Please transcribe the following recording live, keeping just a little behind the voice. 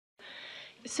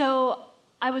So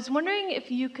I was wondering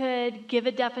if you could give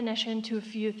a definition to a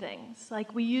few things.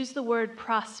 Like we use the word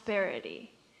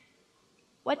prosperity.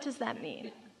 What does that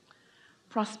mean?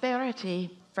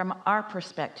 Prosperity from our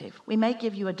perspective. We may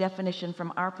give you a definition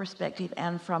from our perspective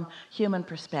and from human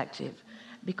perspective,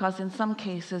 because in some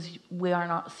cases we are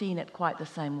not seeing it quite the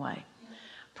same way.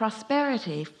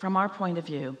 Prosperity from our point of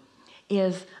view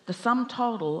is the sum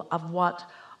total of what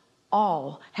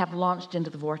all have launched into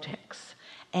the vortex.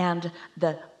 And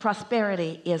the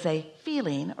prosperity is a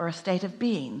feeling or a state of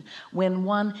being when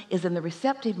one is in the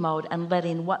receptive mode and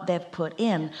letting what they've put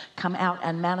in come out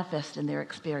and manifest in their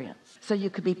experience. So you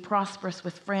could be prosperous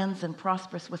with friends and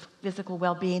prosperous with physical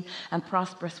well-being and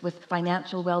prosperous with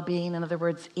financial well-being. In other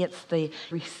words, it's the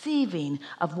receiving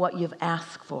of what you've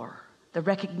asked for, the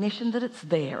recognition that it's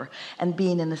there, and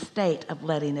being in a state of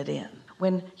letting it in.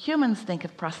 When humans think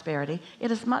of prosperity, it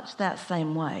is much that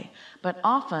same way. But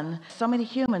often, so many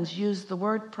humans use the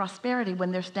word prosperity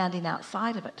when they're standing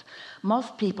outside of it.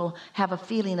 Most people have a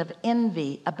feeling of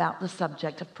envy about the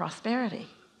subject of prosperity.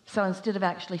 So instead of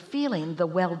actually feeling the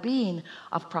well-being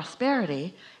of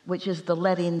prosperity, which is the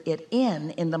letting it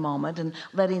in the moment and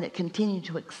letting it continue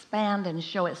to expand and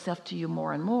show itself to you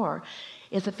more and more,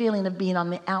 is a feeling of being on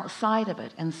the outside of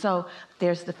it. And so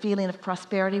there's the feeling of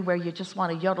prosperity where you just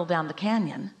want to yodel down the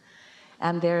canyon.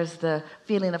 And there's the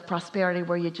feeling of prosperity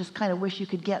where you just kind of wish you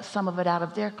could get some of it out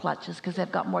of their clutches because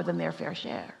they've got more than their fair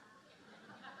share.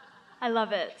 I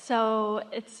love it. So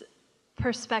it's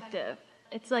perspective.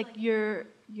 It's like your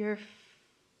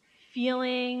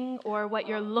feeling or what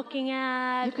you're looking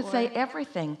at. You could say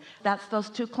everything. That's those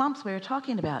two clumps we were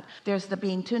talking about. There's the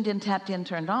being tuned in, tapped in,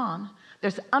 turned on.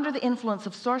 There's under the influence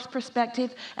of source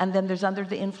perspective, and then there's under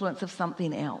the influence of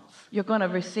something else. You're going to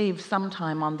receive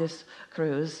sometime on this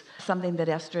cruise something that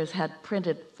Esther has had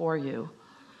printed for you.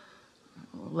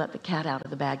 Let the cat out of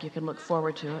the bag. You can look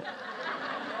forward to it.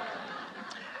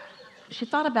 She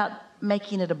thought about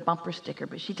making it a bumper sticker,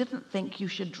 but she didn't think you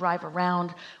should drive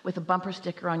around with a bumper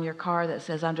sticker on your car that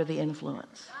says under the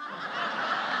influence.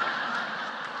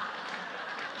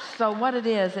 So what it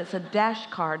is, it's a dash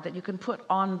card that you can put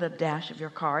on the dash of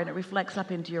your car, and it reflects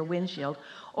up into your windshield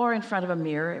or in front of a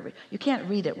mirror. You can't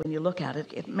read it when you look at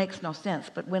it. It makes no sense.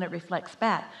 But when it reflects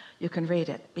back, you can read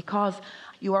it, because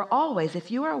you are always,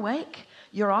 if you are awake,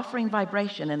 you're offering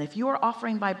vibration. And if you are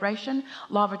offering vibration,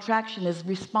 law of attraction is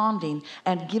responding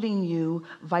and giving you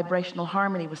vibrational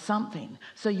harmony with something.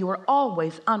 So you are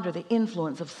always under the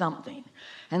influence of something.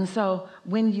 And so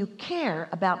when you care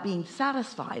about being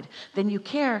satisfied, then you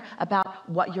care about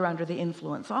what you're under the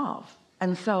influence of.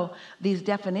 And so these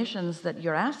definitions that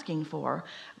you're asking for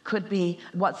could be,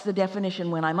 what's the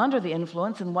definition when I'm under the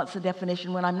influence, and what's the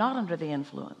definition when I'm not under the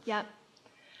influence? Yep.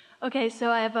 Okay, so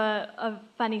I have a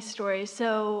funny story.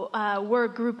 So we're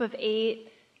a group of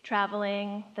 8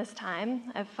 traveling this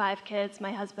time. I have 5 kids,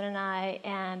 my husband and I,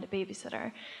 and a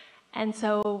babysitter. And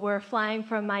so we're flying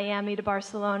from Miami to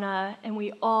Barcelona, and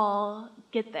we all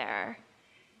get there.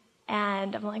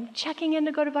 And I'm like, checking in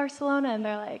to go to Barcelona, and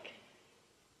they're like,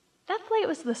 that flight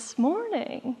was this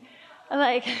morning.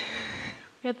 Like,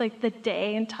 we had like the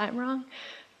day and time wrong.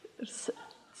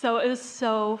 So it was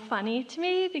so funny to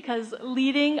me, because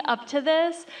leading up to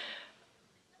this,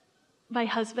 my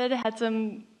husband had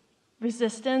some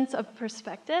resistance of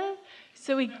perspective.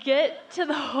 So we get to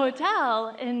the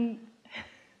hotel, and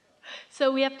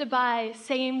so we have to buy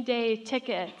same-day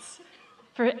tickets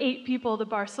for 8 people to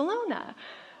Barcelona.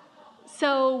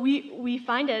 So we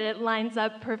find it lines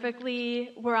up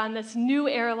perfectly. We're on this new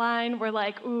airline. We're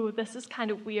like, ooh, this is kind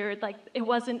of weird. Like, it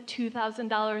wasn't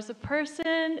 $2,000 a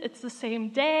person. It's the same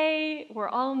day. We're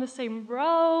all in the same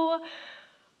row.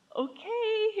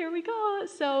 Okay, here we go.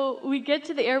 So we get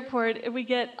to the airport, and we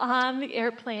get on the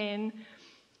airplane,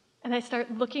 and I start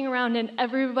looking around, and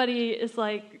everybody is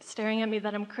like staring at me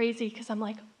that I'm crazy, because I'm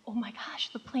like, oh my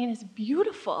gosh, the plane is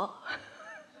beautiful.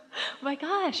 Oh my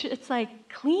gosh, it's like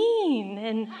clean,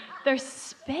 and there's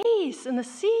space in the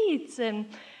seats. And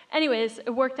anyways, it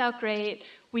worked out great.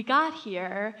 We got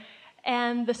here,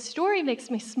 and the story makes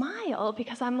me smile,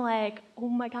 because I'm like, oh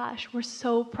my gosh, we're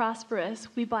so prosperous.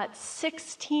 We bought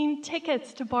 16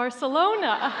 tickets to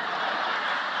Barcelona.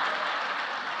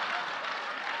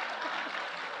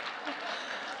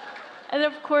 And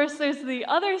of course, there's the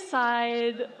other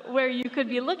side where you could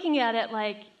be looking at it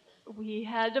like, we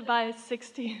had to buy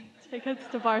 16 tickets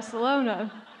to Barcelona.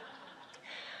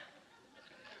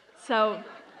 So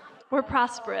we're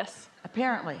prosperous.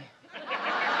 Apparently.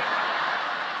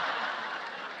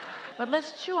 But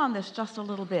let's chew on this just a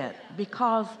little bit,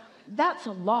 because that's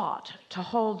a lot to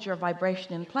hold your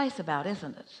vibration in place about,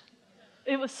 isn't it?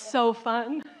 It was so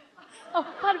fun. so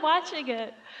fun watching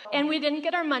it. And we didn't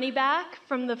get our money back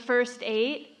from the first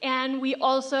 8. And we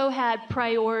also had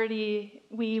priority.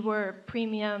 We were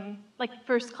premium, like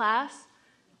first class,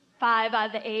 5 out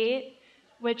of the 8,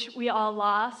 which we all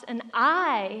lost. And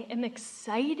I am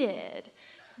excited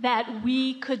that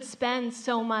we could spend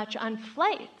so much on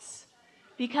flights.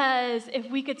 Because if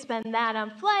we could spend that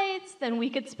on flights, then we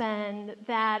could spend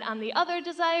that on the other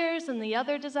desires and the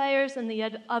other desires and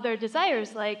the other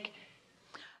desires. Like,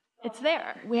 it's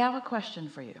there. We have a question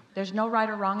for you. There's no right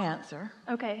or wrong answer.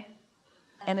 Okay.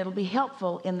 And it'll be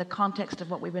helpful in the context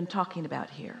of what we've been talking about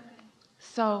here.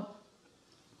 So,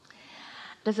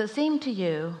 does it seem to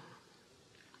you,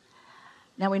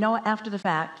 now we know after the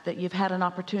fact that you've had an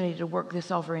opportunity to work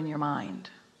this over in your mind,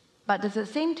 but does it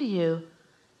seem to you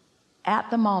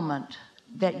at the moment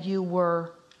that you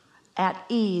were at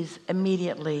ease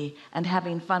immediately and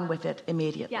having fun with it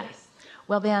immediately? Yes.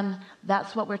 Well, then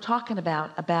that's what we're talking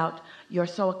about you're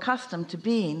so accustomed to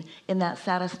being in that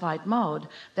satisfied mode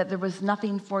that there was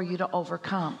nothing for you to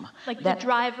overcome. Like the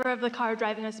driver of the car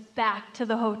driving us back to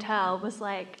the hotel was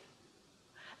like...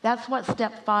 That's what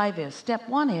step 5 is. Step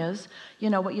 1 is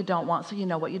you know what you don't want, so you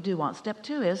know what you do want. Step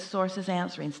 2 is source is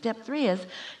answering. Step 3 is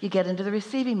you get into the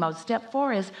receiving mode. Step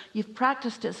 4 is you've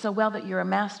practiced it so well that you're a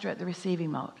master at the receiving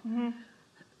mode. Mm-hmm.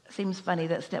 Seems funny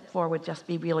that step 4 would just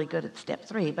be really good at step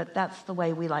 3, but that's the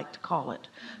way we like to call it.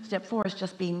 Step 4 is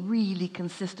just being really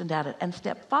consistent at it. And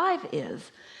step 5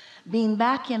 is being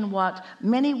back in what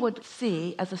many would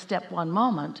see as a step 1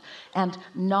 moment and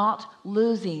not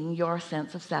losing your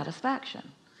sense of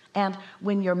satisfaction. And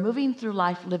when you're moving through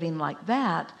life living like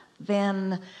that,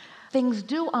 then things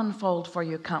do unfold for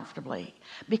you comfortably.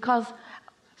 Because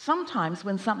sometimes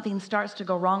when something starts to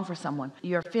go wrong for someone,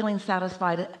 you're feeling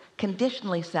satisfied,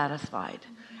 conditionally satisfied,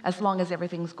 as long as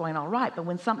everything's going all right. But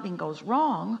when something goes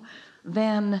wrong,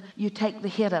 then you take the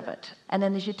hit of it. And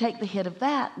then as you take the hit of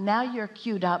that, now you're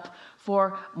queued up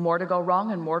for more to go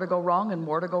wrong and more to go wrong and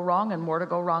more to go wrong and more to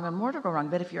go wrong and more to go wrong.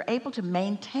 But if you're able to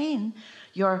maintain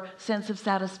your sense of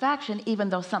satisfaction, even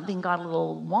though something got a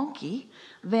little wonky,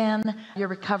 then your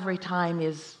recovery time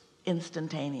is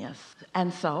instantaneous.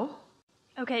 And so?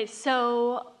 Okay,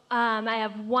 so I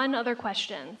have one other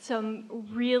question. So I'm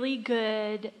really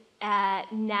good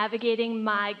at navigating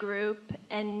my group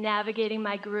and navigating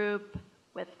my group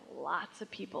with lots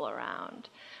of people around.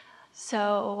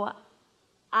 So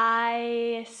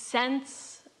I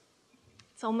sense,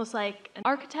 it's almost like an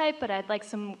archetype, but I'd like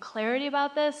some clarity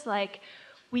about this. Like,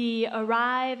 we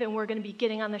arrive and we're going to be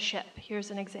getting on the ship. Here's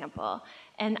an example.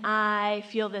 And I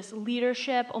feel this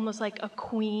leadership, almost like a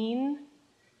queen,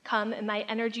 come, and my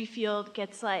energy field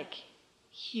gets like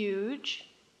huge.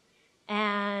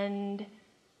 And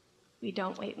we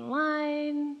don't wait in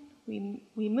line. We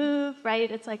move, right?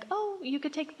 It's like, oh, you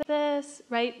could take this,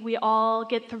 right? We all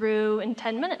get through in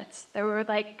 10 minutes. There were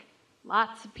like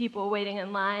lots of people waiting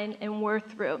in line, and we're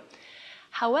through.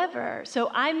 However, so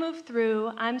I move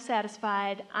through, I'm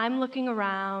satisfied, I'm looking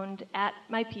around at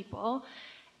my people,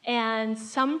 and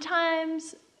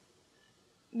sometimes,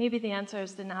 maybe the answer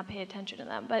is to not pay attention to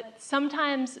them, but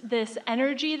sometimes this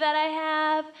energy that I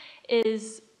have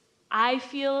is, I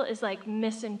feel is like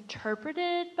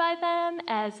misinterpreted by them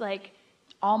as like...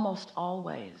 Almost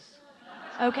always.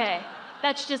 Okay,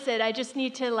 that's just it. I just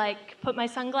need to like put my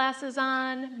sunglasses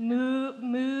on,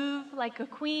 move like a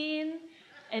queen,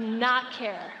 and not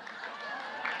care.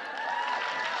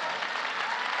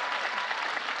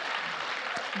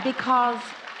 Because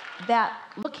that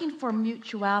looking for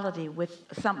mutuality with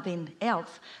something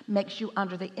else makes you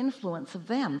under the influence of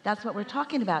them. That's what we're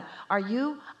talking about. Are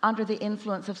you under the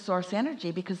influence of source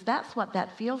energy? Because that's what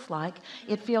that feels like.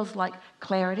 It feels like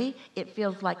clarity. It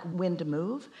feels like when to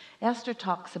move. Esther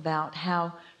talks about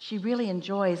how she really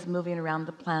enjoys moving around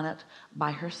the planet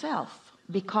by herself,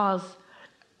 because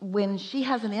when she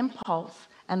has an impulse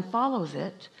and follows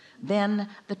it, then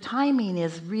the timing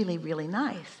is really, really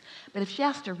nice. But if she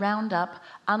has to round up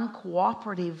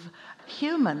uncooperative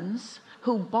humans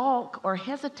who balk or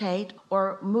hesitate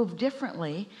or move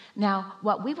differently, now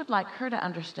what we would like her to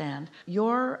understand,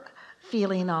 your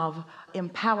feeling of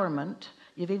empowerment,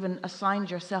 you've even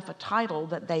assigned yourself a title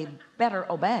that they better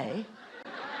obey,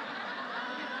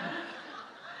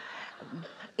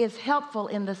 is helpful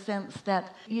in the sense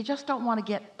that you just don't want to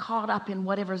get caught up in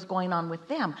whatever's going on with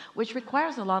them, which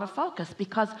requires a lot of focus,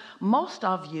 because most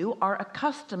of you are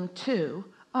accustomed to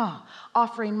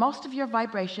Offering most of your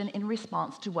vibration in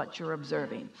response to what you're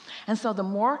observing. And so the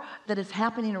more that is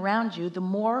happening around you, the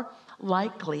more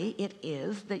likely it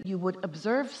is that you would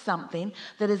observe something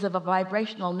that is of a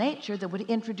vibrational nature that would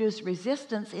introduce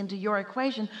resistance into your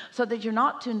equation, so that you're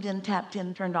not tuned in, tapped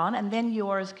in, turned on, and then you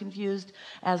are as confused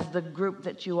as the group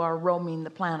that you are roaming the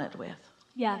planet with.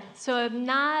 Yeah, so I'm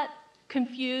not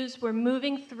confused. We're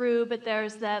moving through, but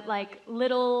there's that like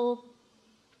little,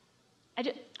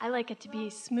 I like it to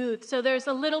be smooth. So there's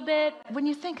a little bit. When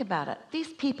you think about it,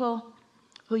 these people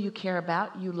who you care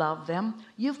about, you love them,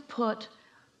 you've put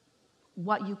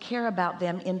what you care about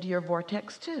them into your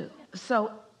vortex too.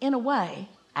 So in a way,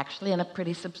 actually in a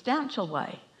pretty substantial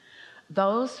way,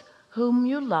 those whom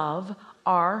you love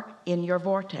are in your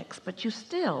vortex, but you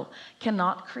still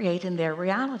cannot create in their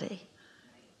reality.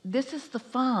 This is the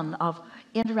fun of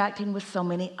interacting with so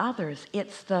many others.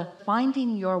 It's the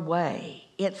finding your way.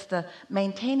 It's the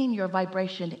maintaining your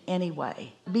vibration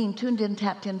anyway. Being tuned in,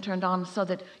 tapped in, turned on, so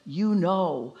that you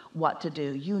know what to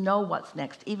do. You know what's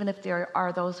next, even if there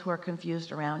are those who are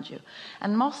confused around you.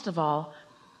 And most of all,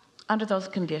 under those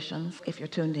conditions, if you're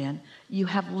tuned in, you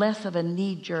have less of a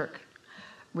knee-jerk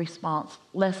response,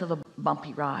 less of a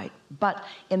bumpy ride. But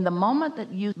in the moment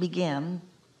that you begin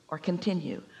or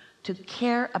continue to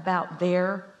care about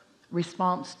their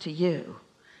response to you,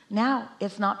 now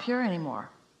it's not pure anymore.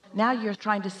 Now you're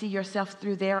trying to see yourself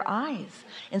through their eyes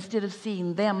instead of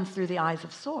seeing them through the eyes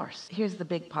of Source. Here's the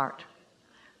big part.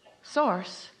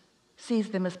 Source sees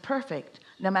them as perfect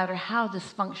no matter how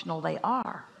dysfunctional they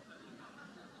are.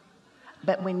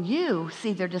 But when you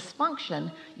see their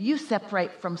dysfunction, you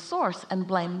separate from Source and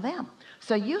blame them.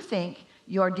 So you think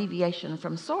your deviation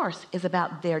from Source is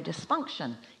about their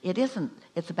dysfunction. It isn't.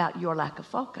 It's about your lack of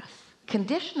focus.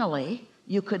 Conditionally,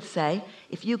 you could say,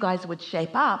 if you guys would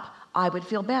shape up, I would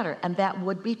feel better. And that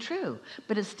would be true.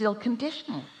 But it's still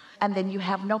conditional. And then you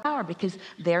have no power because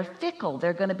they're fickle.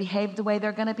 They're going to behave the way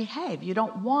they're going to behave. You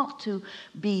don't want to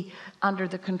be under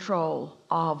the control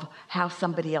of how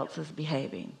somebody else is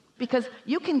behaving. Because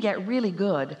you can get really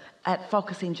good at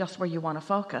focusing just where you want to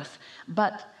focus.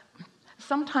 But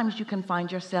sometimes you can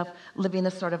find yourself living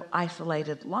a sort of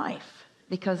isolated life.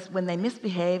 Because when they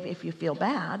misbehave, if you feel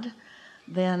bad,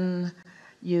 then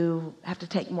you have to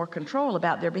take more control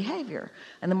about their behavior.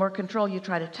 And the more control you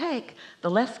try to take, the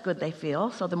less good they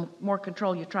feel. So the more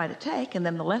control you try to take, and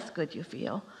then the less good you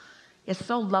feel. It's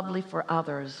so lovely for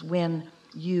others when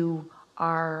you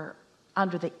are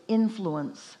under the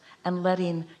influence and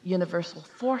letting universal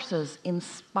forces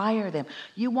inspire them.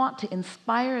 You want to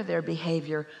inspire their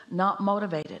behavior, not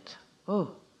motivate it.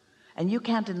 Oh, and you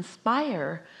can't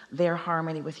inspire their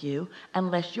harmony with you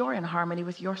unless you're in harmony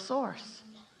with your Source.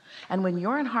 And when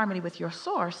you're in harmony with your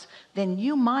Source, then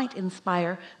you might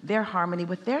inspire their harmony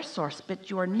with their Source, but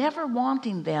you're never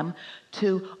wanting them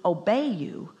to obey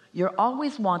you. You're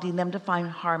always wanting them to find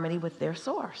harmony with their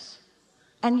Source.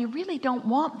 And you really don't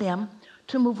want them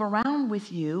to move around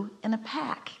with you in a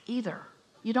pack either.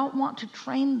 You don't want to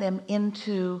train them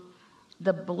into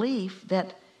the belief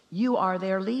that you are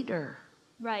their leader.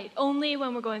 Right, only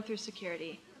when we're going through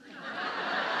security.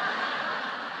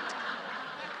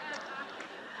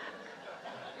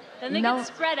 Then they get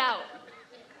spread out.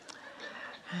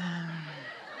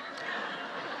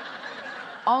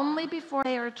 Only before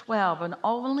they are 12, and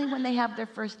only when they have their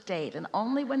first date, and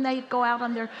only when they go out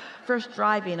on their first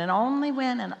driving, and only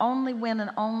when, and only when,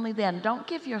 and only then. Don't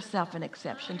give yourself an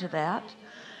exception to that.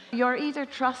 You're either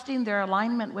trusting their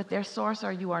alignment with their Source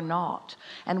or you are not.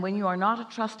 And when you are not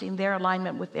trusting their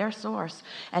alignment with their Source,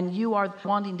 and you are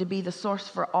wanting to be the source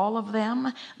for all of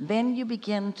them, then you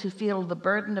begin to feel the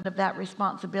burden of that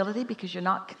responsibility because you're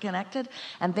not connected.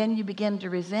 And then you begin to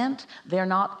resent. They're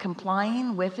not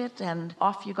complying with it, and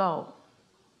off you go,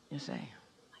 you say.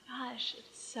 Oh my gosh,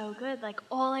 it's so good. Like,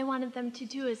 all I wanted them to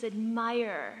do is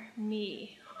admire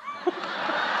me.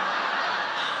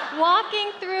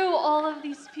 Walking through all of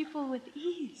these people with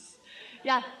ease.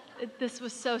 Yeah, this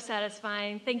was so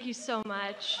satisfying. Thank you so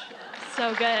much.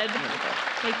 So good.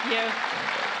 Thank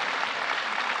you.